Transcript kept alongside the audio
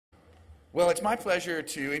Well, it's my pleasure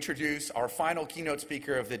to introduce our final keynote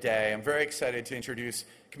speaker of the day. I'm very excited to introduce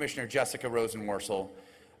Commissioner Jessica Rosenworcel.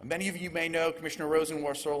 Many of you may know Commissioner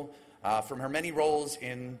Rosenworcel from her many roles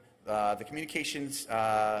in the communications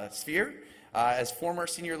sphere as former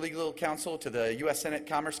senior legal counsel to the U.S. Senate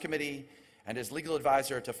Commerce Committee and as legal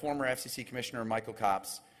advisor to former FCC Commissioner Michael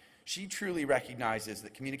Copps. She truly recognizes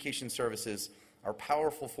that communication services are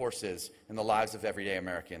powerful forces in the lives of everyday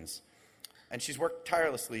Americans. And she's worked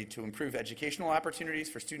tirelessly to improve educational opportunities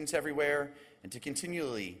for students everywhere and to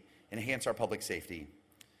continually enhance our public safety.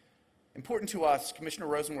 Important to us, Commissioner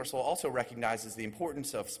Rosenworcel also recognizes the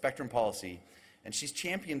importance of spectrum policy, and she's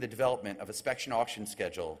championed the development of a spectrum auction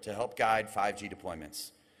schedule to help guide 5G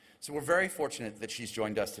deployments. So we're very fortunate that she's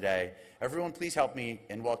joined us today. Everyone, please help me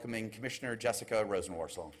in welcoming Commissioner Jessica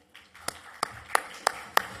Rosenworcel.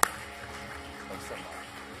 Thanks so much.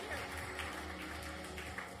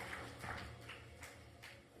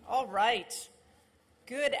 All right.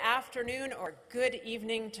 Good afternoon or good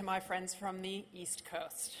evening to my friends from the East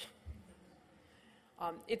Coast.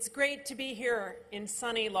 It's great to be here in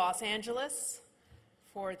sunny Los Angeles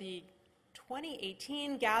for the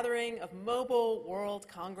 2018 gathering of Mobile World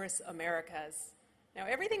Congress Americas. Now,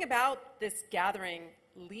 everything about this gathering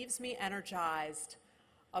leaves me energized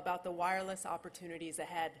about the wireless opportunities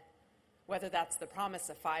ahead, whether that's the promise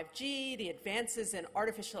of 5G, the advances in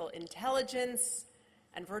artificial intelligence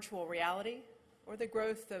and virtual reality, or the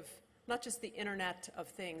growth of not just the Internet of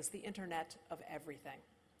Things, the Internet of everything.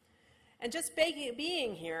 And just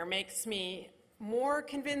being here makes me more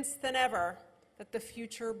convinced than ever that the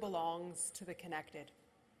future belongs to the connected.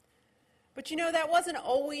 But you know, that wasn't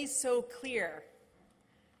always so clear.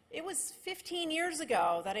 It was 15 years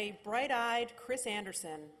ago that a bright-eyed Chris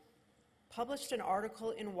Anderson published an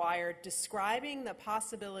article in Wired describing the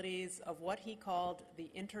possibilities of what he called the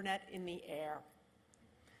Internet in the air.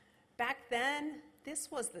 Back then, this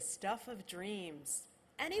was the stuff of dreams.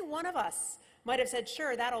 Any one of us might have said,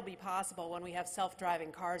 sure, that'll be possible when we have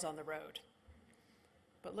self-driving cars on the road.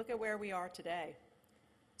 But look at where we are today.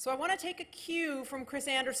 So I want to take a cue from Chris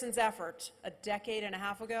Anderson's effort a decade and a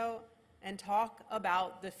half ago and talk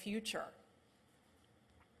about the future.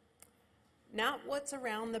 Not what's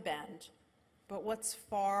around the bend, but what's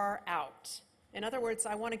far out. In other words,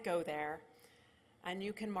 I want to go there. And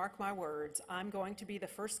you can mark my words, I'm going to be the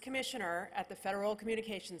first commissioner at the Federal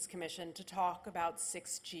Communications Commission to talk about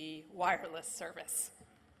 6G wireless service.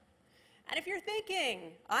 And if you're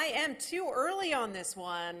thinking, I am too early on this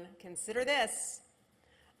one, consider this.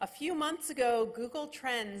 A few months ago, Google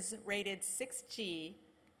Trends rated 6G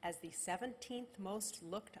as the 17th most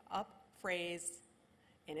looked up phrase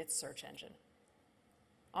in its search engine.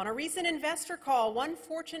 On a recent investor call, one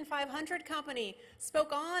Fortune 500 company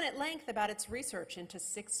spoke on at length about its research into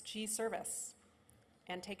 6G service.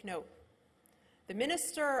 And take note, the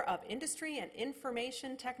Minister of Industry and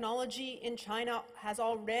Information Technology in China has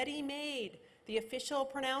already made the official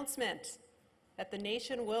pronouncement that the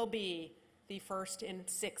nation will be the first in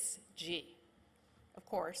 6G. Of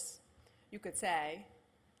course, you could say,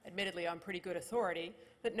 admittedly on pretty good authority,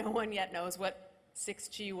 that no one yet knows what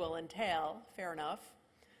 6G will entail. Fair enough.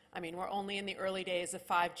 I mean, we're only in the early days of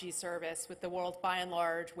 5G service, with the world by and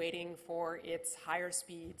large waiting for its higher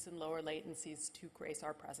speeds and lower latencies to grace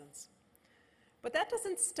our presence. But that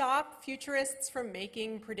doesn't stop futurists from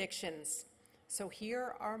making predictions. So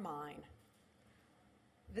here are mine.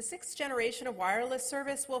 The sixth generation of wireless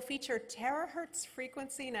service will feature terahertz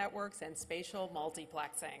frequency networks and spatial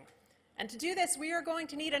multiplexing. And to do this, we are going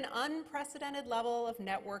to need an unprecedented level of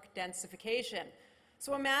network densification.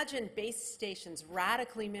 So imagine base stations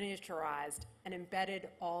radically miniaturized and embedded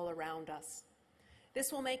all around us.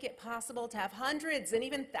 This will make it possible to have hundreds and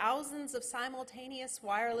even thousands of simultaneous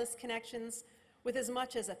wireless connections with as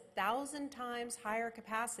much as 1,000 times higher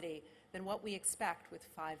capacity than what we expect with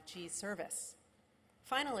 5G service.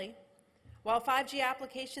 Finally, while 5G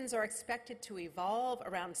applications are expected to evolve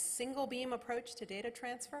around single beam approach to data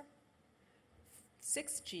transfer,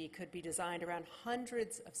 6G could be designed around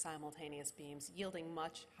hundreds of simultaneous beams, yielding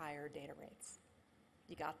much higher data rates.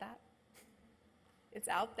 You got that? It's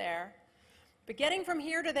out there. But getting from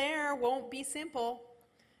here to there won't be simple.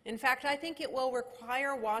 In fact, I think it will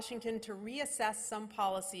require Washington to reassess some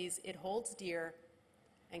policies it holds dear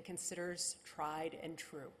and considers tried and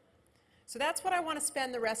true. So that's what I want to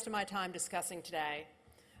spend the rest of my time discussing today.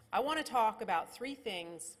 I want to talk about three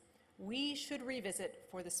things we should revisit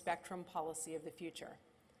for the spectrum policy of the future.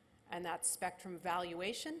 And that's spectrum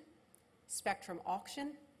valuation, spectrum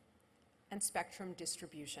auction, and spectrum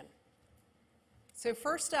distribution. So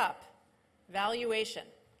first up, valuation.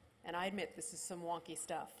 And I admit this is some wonky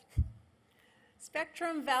stuff.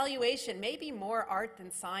 Spectrum valuation may be more art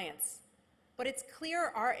than science, but it's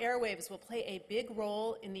clear our airwaves will play a big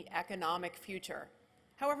role in the economic future.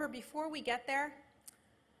 However, before we get there,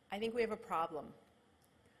 I think we have a problem.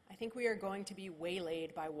 I think we are going to be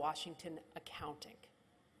waylaid by Washington accounting.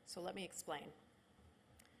 So let me explain.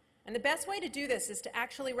 And the best way to do this is to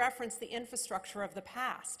actually reference the infrastructure of the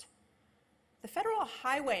past. The Federal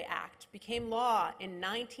Highway Act became law in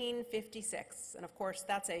 1956, and of course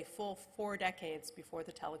that's a full 4 decades before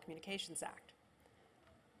the Telecommunications Act.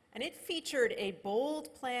 And it featured a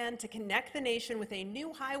bold plan to connect the nation with a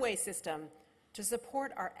new highway system to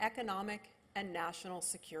support our economic and national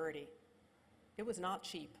security. It was not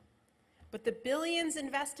cheap, but the billions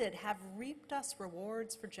invested have reaped us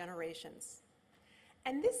rewards for generations.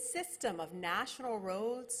 And this system of national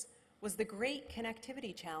roads was the great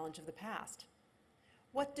connectivity challenge of the past.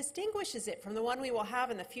 What distinguishes it from the one we will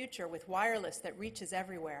have in the future with wireless that reaches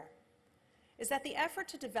everywhere is that the effort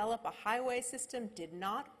to develop a highway system did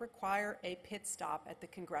not require a pit stop at the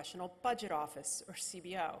Congressional Budget Office, or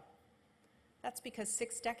CBO. That's because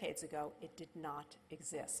 6 decades ago, it did not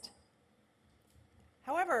exist.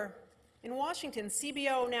 However, in Washington,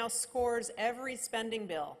 CBO now scores every spending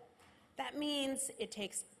bill. That means it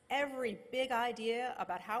takes every big idea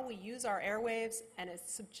about how we use our airwaves and it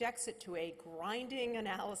subjects it to a grinding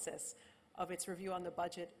analysis of its review on the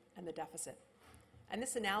budget and the deficit. And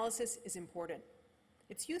this analysis is important.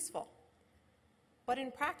 It's useful. But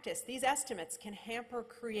in practice, these estimates can hamper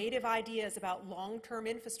creative ideas about long-term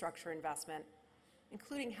infrastructure investment,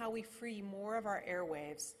 including how we free more of our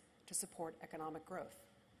airwaves to support economic growth.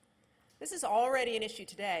 This is already an issue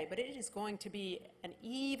today, but it is going to be an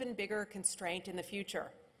even bigger constraint in the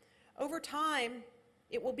future. Over time,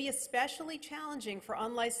 it will be especially challenging for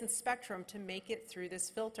unlicensed spectrum to make it through this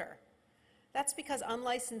filter. That's because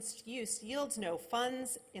unlicensed use yields no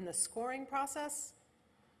funds in the scoring process,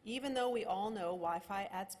 even though we all know Wi-Fi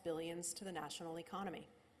adds billions to the national economy.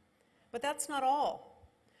 But that's not all.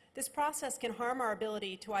 This process can harm our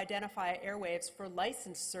ability to identify airwaves for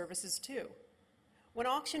licensed services too. When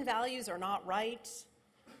auction values are not right,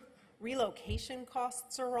 relocation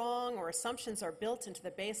costs are wrong, or assumptions are built into the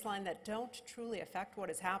baseline that don't truly affect what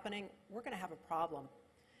is happening, we're going to have a problem.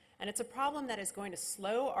 And it's a problem that is going to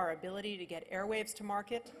slow our ability to get airwaves to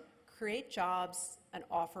market, create jobs, and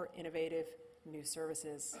offer innovative new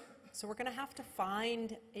services. So we're going to have to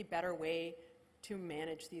find a better way to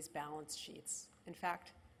manage these balance sheets. In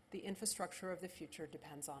fact, the infrastructure of the future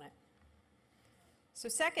depends on it. So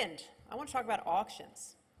second, I want to talk about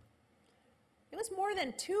auctions. It was more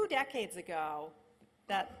than 2 decades ago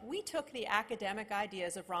that we took the academic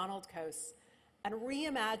ideas of Ronald Coase and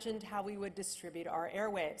reimagined how we would distribute our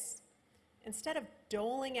airwaves. Instead of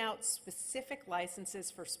doling out specific licenses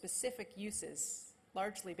for specific uses,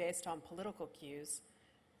 largely based on political cues,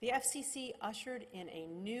 the FCC ushered in a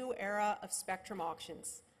new era of spectrum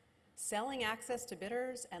auctions, selling access to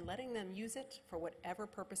bidders and letting them use it for whatever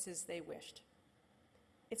purposes they wished.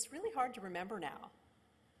 It's really hard to remember now,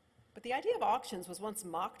 but the idea of auctions was once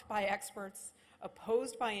mocked by experts,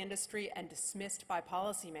 opposed by industry, and dismissed by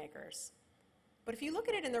policymakers. But if you look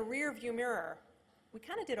at it in the rear-view mirror, we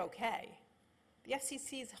kind of did okay. The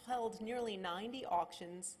FCC's held nearly 90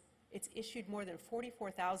 auctions, it's issued more than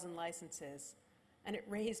 44,000 licenses, and it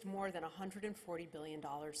raised more than $140 billion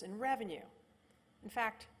in revenue. In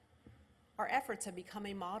fact, our efforts have become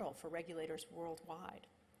a model for regulators worldwide.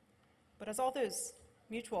 But as all those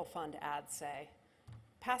mutual fund ads say,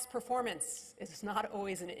 past performance is not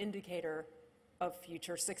always an indicator of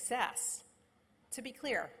future success. To be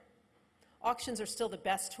clear, auctions are still the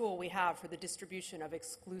best tool we have for the distribution of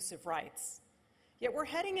exclusive rights. Yet we're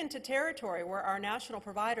heading into territory where our national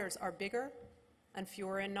providers are bigger and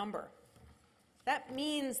fewer in number. That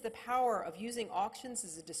means the power of using auctions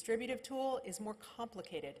as a distributive tool is more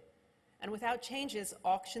complicated. And without changes,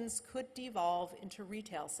 auctions could devolve into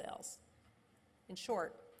retail sales. In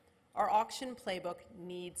short, our auction playbook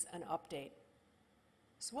needs an update.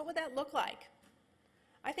 So what would that look like?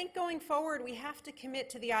 I think going forward, we have to commit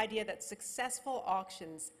to the idea that successful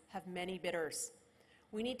auctions have many bidders.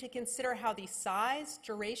 We need to consider how the size,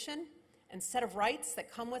 duration, and set of rights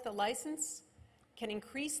that come with a license can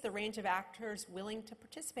increase the range of actors willing to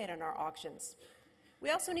participate in our auctions. We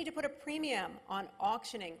also need to put a premium on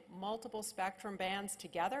auctioning multiple spectrum bands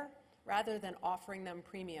together rather than offering them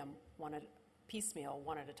piecemeal,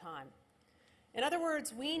 one at a time. In other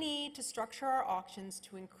words, we need to structure our auctions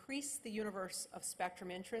to increase the universe of spectrum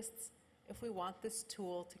interests if we want this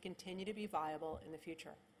tool to continue to be viable in the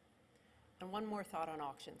future. And one more thought on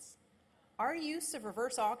auctions. Our use of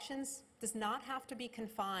reverse auctions does not have to be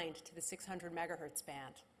confined to the 600 megahertz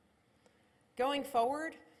band. Going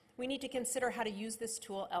forward, we need to consider how to use this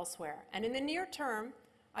tool elsewhere. And in the near term,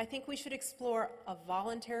 I think we should explore a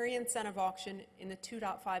voluntary incentive auction in the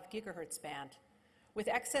 2.5 gigahertz band, with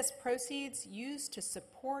excess proceeds used to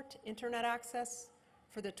support internet access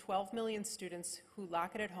for the 12 million students who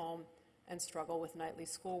lack it at home and struggle with nightly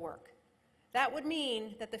schoolwork. That would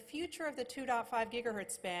mean that the future of the 2.5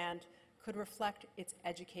 gigahertz band could reflect its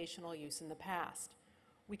educational use in the past.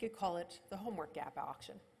 We could call it the homework gap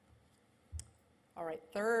auction. All right,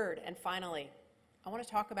 third and finally, I want to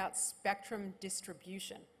talk about spectrum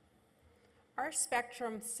distribution. Our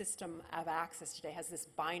spectrum system of access today has this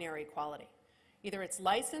binary quality. Either it's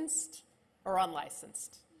licensed or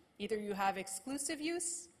unlicensed. Either you have exclusive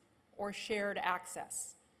use or shared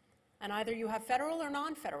access. And either you have federal or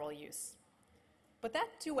non-federal use. But that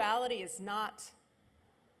duality is not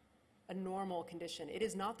a normal condition. It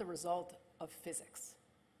is not the result of physics.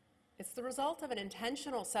 It's the result of an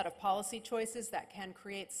intentional set of policy choices that can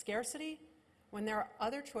create scarcity when there are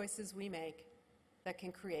other choices we make that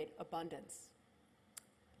can create abundance.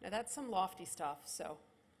 Now that's some lofty stuff, so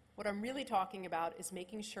what I'm really talking about is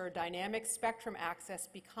making sure dynamic spectrum access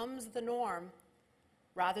becomes the norm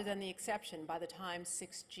rather than the exception by the time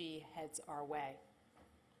 6G heads our way.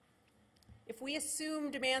 If we assume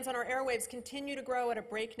demands on our airwaves continue to grow at a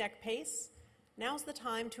breakneck pace, now's the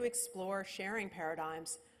time to explore sharing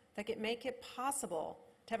paradigms that can make it possible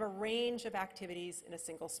to have a range of activities in a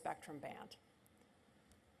single spectrum band.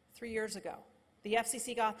 3 years ago, the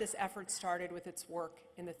FCC got this effort started with its work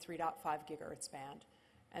in the 3.5 gigahertz band,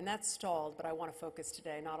 and that stalled, but I want to focus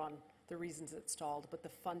today not on the reasons it stalled, but the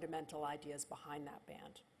fundamental ideas behind that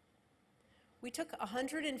band. We took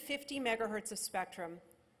 150 megahertz of spectrum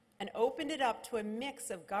and opened it up to a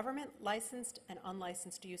mix of government licensed and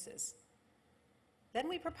unlicensed uses. Then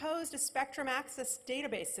we proposed a spectrum access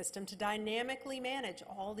database system to dynamically manage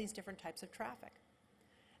all these different types of traffic.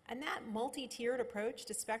 And that multi-tiered approach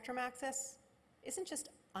to spectrum access isn't just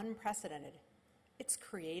unprecedented, it's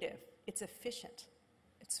creative, it's efficient,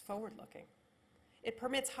 it's forward-looking. It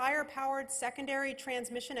permits higher-powered secondary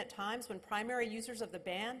transmission at times when primary users of the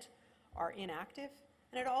band are inactive,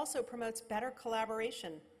 and it also promotes better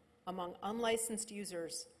collaboration among unlicensed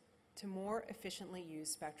users to more efficiently use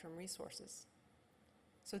spectrum resources.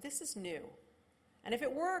 So this is new. And if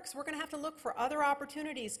it works, we're going to have to look for other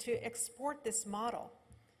opportunities to export this model.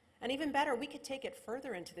 And even better, we could take it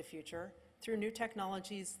further into the future through new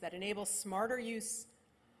technologies that enable smarter use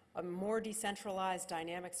of more decentralized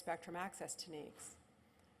dynamic spectrum access techniques.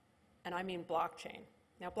 And I mean blockchain.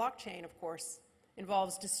 Now, blockchain, of course,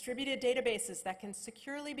 involves distributed databases that can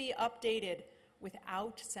securely be updated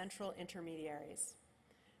without central intermediaries.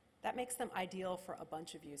 That makes them ideal for a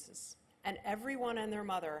bunch of uses. And everyone and their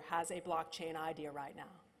mother has a blockchain idea right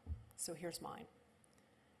now. So here's mine.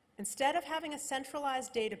 Instead of having a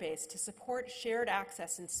centralized database to support shared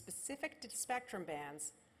access in specific spectrum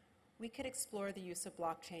bands, we could explore the use of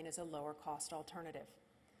blockchain as a lower-cost alternative.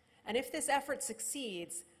 And if this effort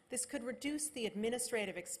succeeds, this could reduce the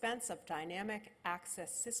administrative expense of dynamic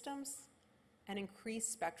access systems and increase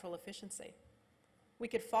spectral efficiency. We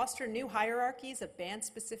could foster new hierarchies of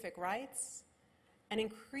band-specific rights and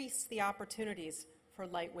increase the opportunities for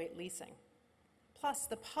lightweight leasing. Plus,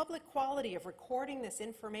 the public quality of recording this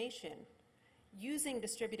information using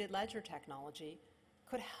distributed ledger technology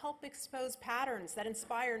could help expose patterns that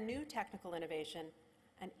inspire new technical innovation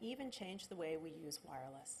and even change the way we use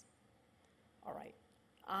wireless. All right,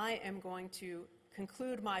 I am going to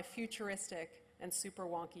conclude my futuristic and super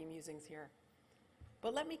wonky musings here.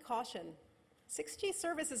 But let me caution, 6G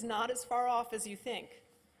service is not as far off as you think.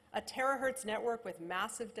 A terahertz network with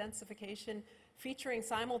massive densification featuring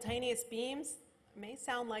simultaneous beams may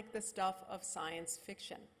sound like the stuff of science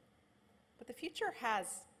fiction. But the future has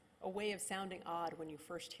a way of sounding odd when you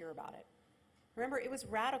first hear about it. Remember, it was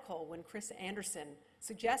radical when Chris Anderson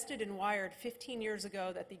suggested in Wired 15 years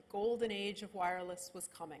ago that the golden age of wireless was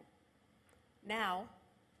coming. Now,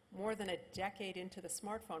 more than a decade into the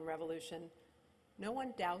smartphone revolution, no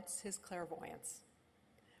one doubts his clairvoyance.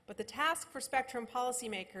 But the task for spectrum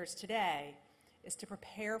policymakers today is to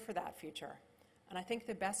prepare for that future. And I think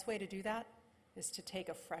the best way to do that is to take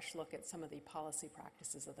a fresh look at some of the policy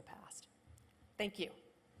practices of the past. Thank you.